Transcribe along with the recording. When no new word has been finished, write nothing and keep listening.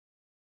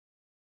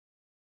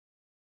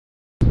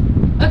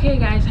Okay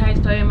guys, hi,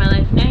 Story of My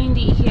Life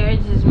 90 here.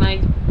 This is my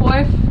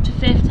 4th to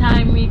 5th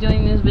time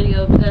redoing this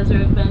video because there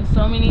have been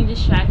so many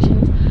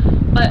distractions.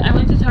 But I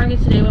went to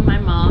Target today with my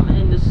mom,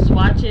 and the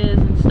swatches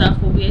and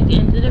stuff will be at the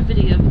end of the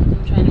video because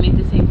I'm trying to make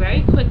this a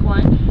very quick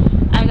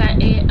one. I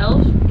got a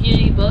e.l.f.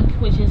 beauty book,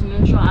 which is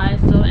neutral eyes,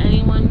 so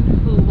anyone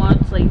who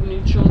wants like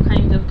neutral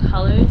kinds of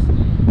colors,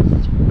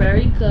 it's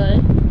very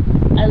good.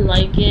 I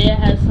like it. It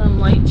has some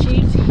light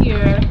shades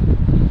here,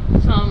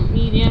 some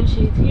medium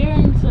shades here,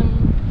 and some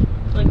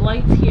like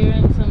lights here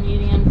and some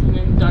mediums and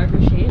then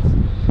darker shades.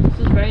 This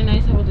is very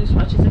nice. I will do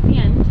swatches at the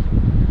end.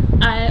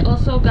 I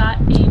also got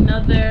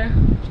another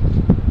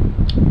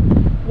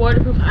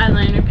waterproof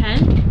eyeliner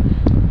pen,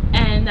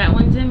 and that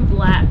one's in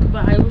black,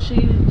 but I will show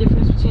you the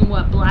difference between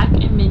what black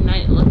and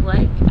midnight look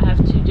like. I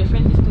have two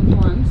different distinct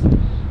ones,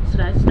 so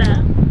that's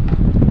that.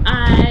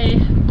 I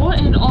bought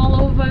an all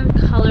over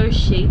color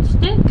shade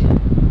stick,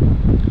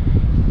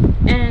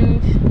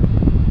 and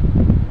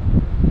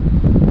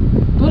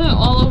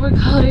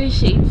color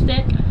shade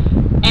stick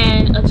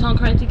and a tone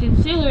correcting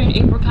concealer in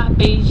Apricot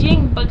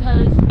Beijing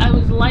because I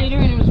was lighter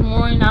and it was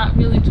more not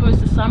really towards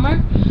the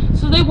summer,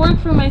 so they work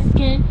for my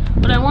skin,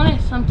 but I wanted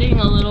something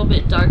a little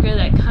bit darker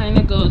that kind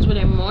of goes with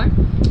it more.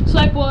 So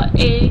I bought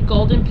a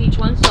golden peach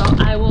one, so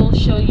I will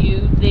show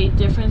you the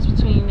difference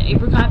between the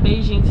Apricot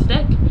Beijing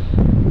stick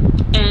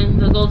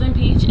and the golden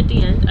peach at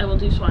the end. I will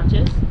do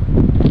swatches.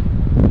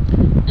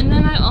 And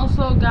then I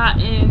also got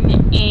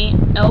in a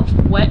e.l.f.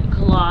 wet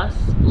gloss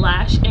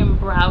lash and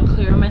brow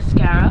clear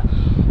mascara.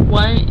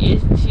 One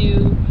is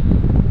to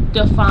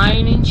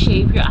define and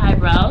shape your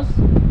eyebrows.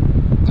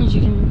 As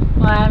you can,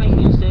 well, I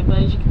haven't used it, but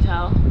as you can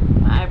tell,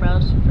 my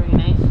eyebrows are very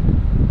nice.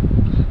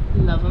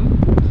 Love them.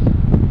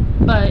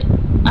 But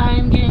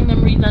I'm getting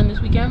them redone this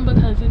weekend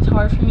because it's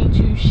hard for me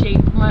to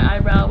shape my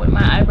eyebrow with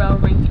my eyebrow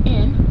ring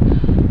in.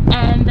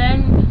 And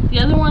then the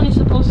other one is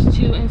supposed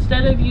to,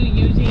 instead of you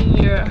using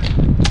your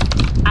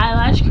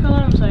eyelash curler,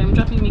 I'm sorry, I'm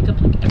dropping makeup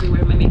like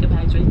everywhere, my makeup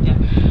bag's right there,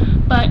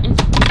 but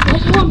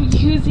instead of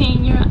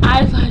using your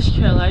eyelash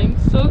curler, I'm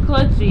so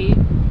klutzy,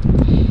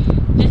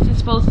 this is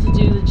supposed to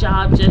do the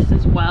job just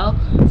as well.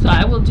 So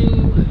I will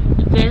do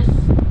this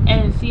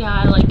and see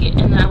how I like it,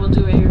 and then I will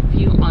do a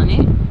review on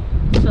it.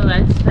 So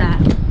that's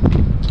that.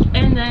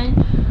 And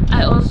then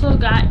I also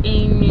got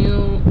a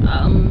new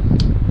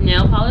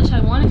nail polish. I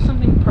wanted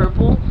something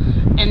purple,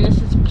 and this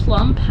is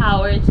Plum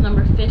Power. It's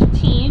number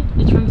 15.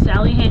 It's from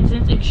Sally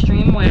Hansen's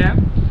Extreme Wear.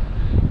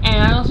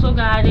 And I also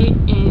got it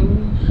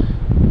in,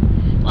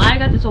 well, I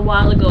got this a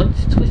while ago.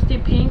 It's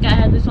Twisted Pink. I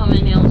had this on my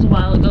nails a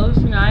while ago,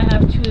 so now I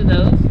have two of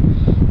those.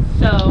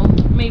 So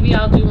maybe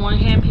I'll do one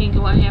hand pink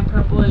and one hand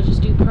purple, or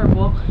just do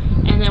purple.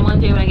 And then one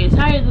day when I get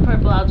tired of the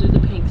purple, I'll do the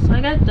pink. So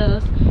I got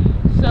those.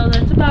 So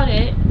that's about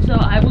it. So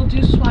I will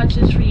do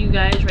swatches for you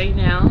guys right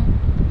now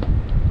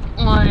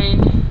on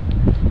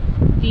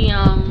the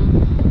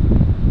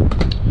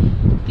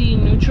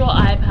neutral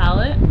eye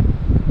palette.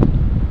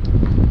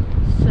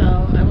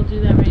 So I will do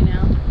that right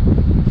now.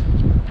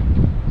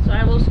 So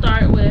I will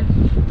start with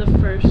the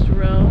first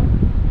row.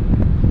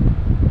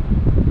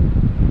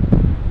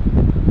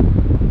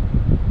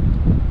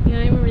 You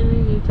don't even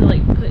really need to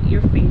like put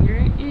your finger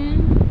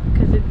in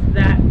because it's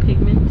that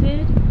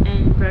pigmented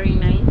and very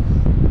nice.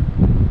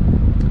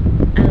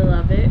 I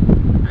love it.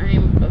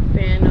 I'm a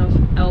fan of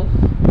e.l.f.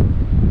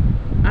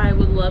 I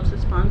would love to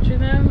sponsor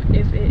them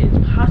if it is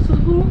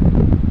possible,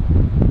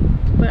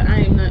 but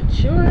I'm not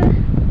sure.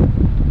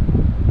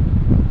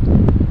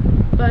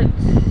 But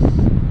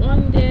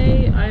one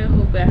day I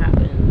hope it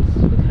happens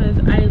because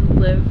I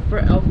live for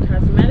e.l.f.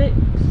 Cosmetics.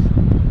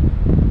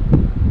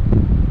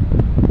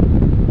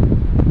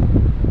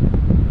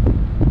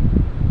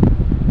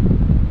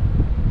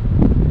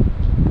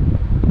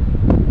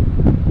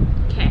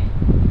 Okay,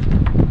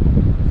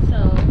 so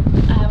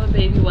I have a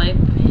baby wipe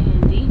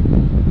handy,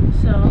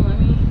 so let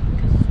me,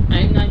 because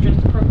I'm not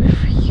dressed appropriate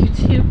for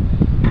YouTube.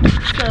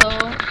 So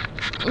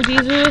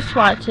these are the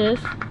swatches.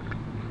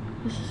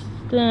 This is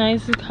the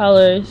nicest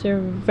colors. They're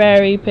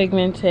very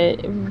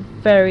pigmented,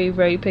 very,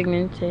 very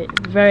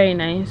pigmented, very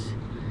nice.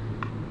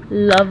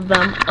 Love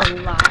them a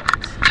lot.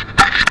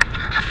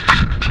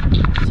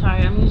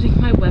 Sorry, I'm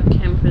using my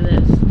webcam for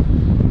this.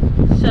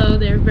 So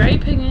they're very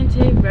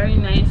pigmented, very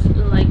nice.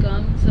 Like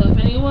them. So if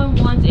anyone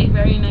wants a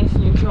very nice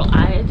neutral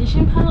eye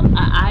edition palette,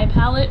 eye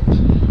palette,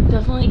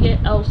 definitely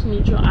get e.l.f.'s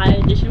neutral eye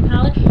edition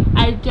palette.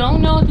 I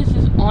don't know if this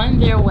is on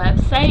their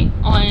website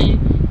on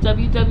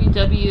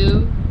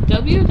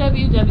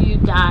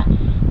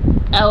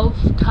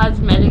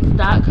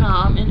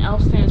www.elfcosmetics.com, and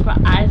e.l.f. stands for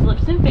eyes,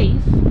 lips, and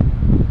face,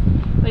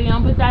 but you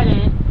don't put that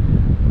in.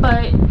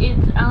 But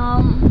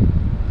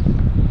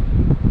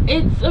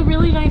it's a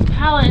really nice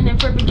palette, and then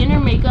for beginner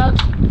makeup,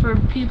 for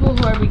people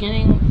who are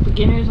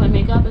beginners with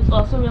makeup, it's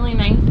also really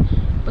nice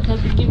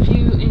because it gives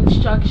you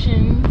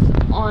instructions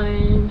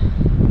on,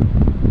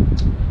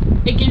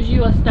 it gives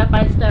you a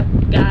step-by-step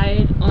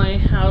guide on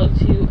how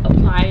to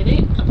apply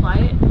it.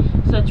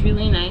 So it's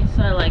really nice.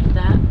 So I like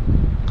that.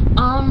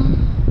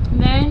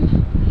 Then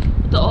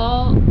with the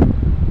all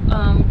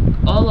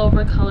all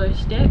over color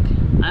stick.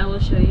 I will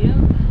show you.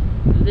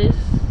 This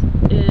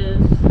is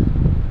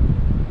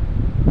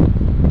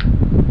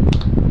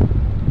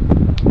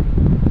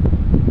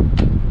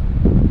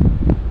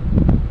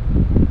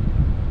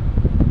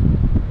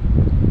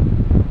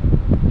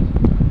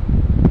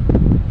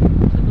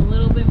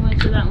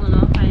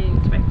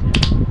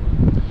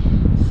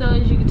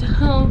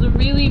the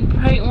really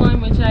bright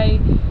one, which I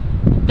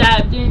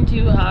dabbed in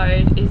too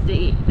hard, is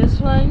this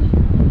one.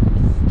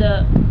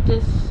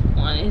 This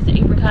one is the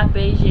Apricot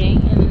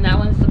Beijing, and then that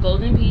one's the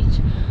Golden Peach.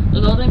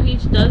 The Golden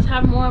Peach does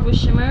have more of a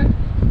shimmer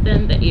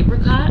than the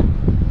Apricot,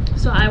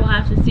 so I will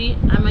have to see.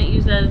 I might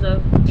use that as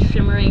a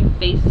shimmering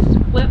face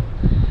whip,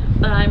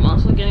 but I'm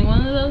also getting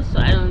one of those, so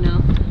I don't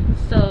know.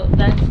 So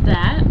that's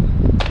that,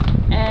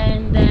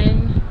 and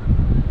then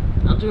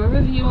I'll do a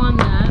review on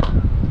that.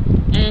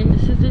 And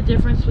this is the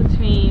difference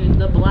between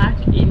the black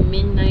and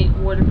midnight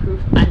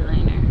waterproof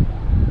eyeliner.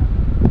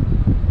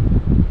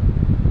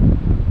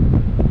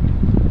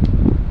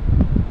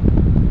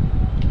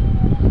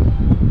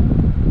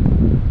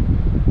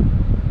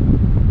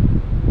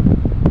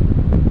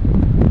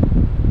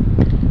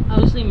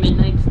 Obviously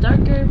midnight's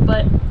darker,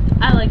 but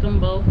I like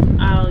them both.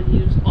 I'll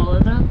use all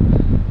of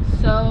them.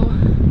 So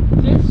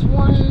this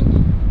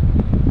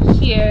one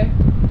here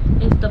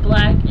is the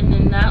black, and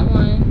then that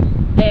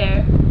one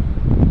there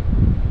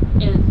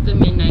is the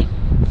midnight.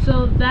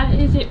 So that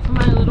is it for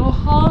my little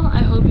haul. I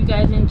hope you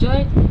guys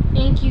enjoyed.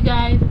 Thank you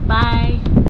guys. Bye.